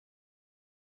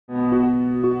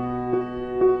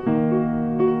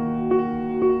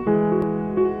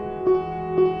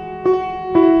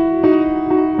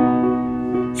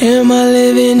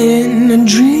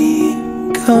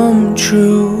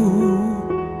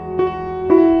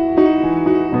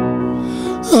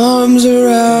arms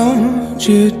around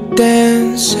you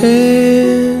dancing.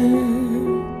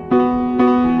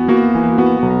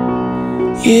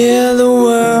 Yeah, the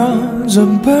world's a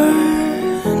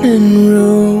burning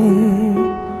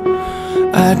room.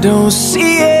 I don't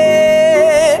see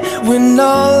it when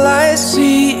all I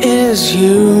see is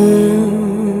you.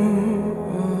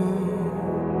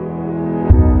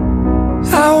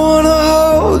 I wanna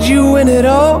hold you when it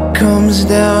all comes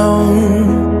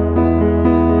down.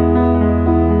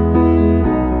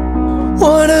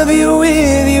 Wanna be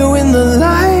with you when the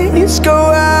lights go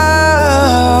out.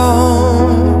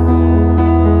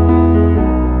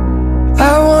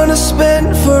 I wanna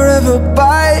spend forever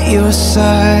by your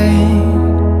side.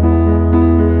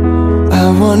 I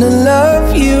wanna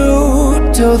love you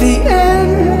till the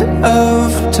end of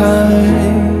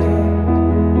time.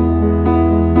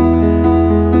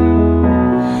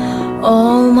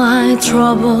 All my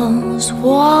troubles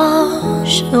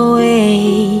wash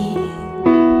away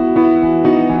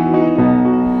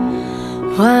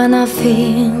when I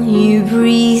feel you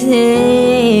breathing.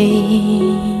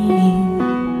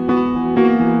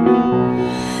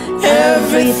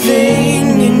 Everything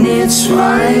in its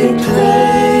right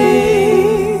place.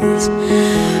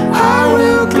 I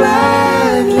will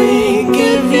gladly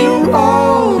give you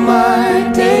all my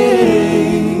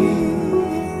days.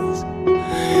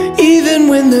 Even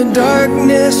when the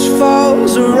darkness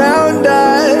falls around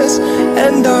us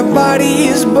and our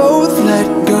bodies both let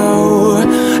go,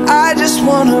 I just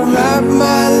wanna wrap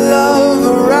my love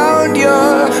around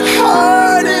your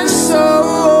heart and soul.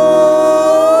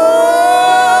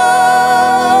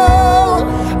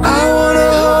 I wanna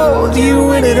hold you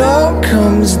when it all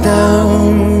comes down.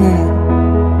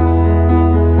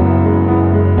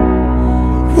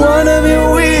 Wanna be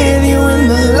with you when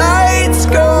the lights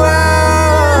go out.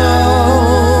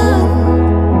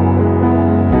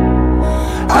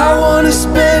 I wanna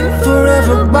spend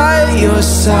forever by your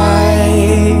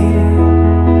side.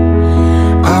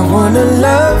 I wanna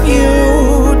love you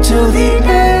till the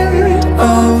end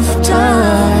of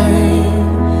time.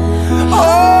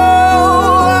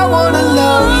 Oh, I wanna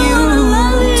love you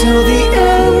till the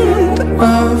end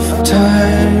of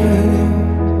time.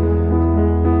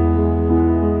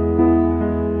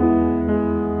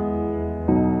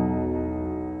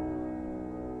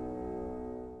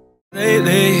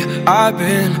 Lately, I've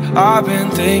been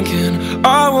thinking,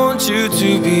 I want you to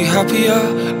be happier.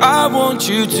 I want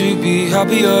you to be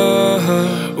happier.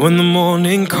 When the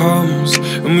morning comes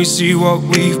and we see what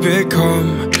we've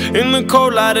become, in the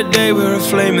cold light of day we're a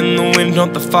flame in the wind,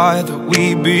 not the fire that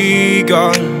we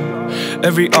begun.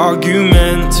 Every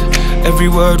argument, every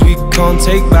word we can't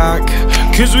take back,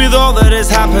 'cause with all that has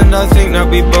happened I think that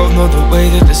we both know the way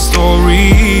that the story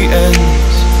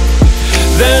ends.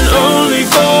 Then only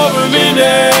for a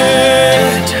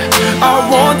minute I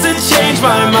want to change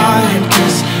my mind,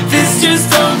 'cause this just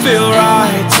don't feel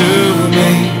right to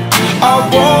me. I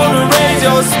wanna raise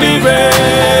your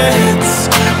spirits,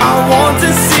 I want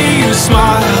to see you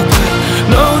smile.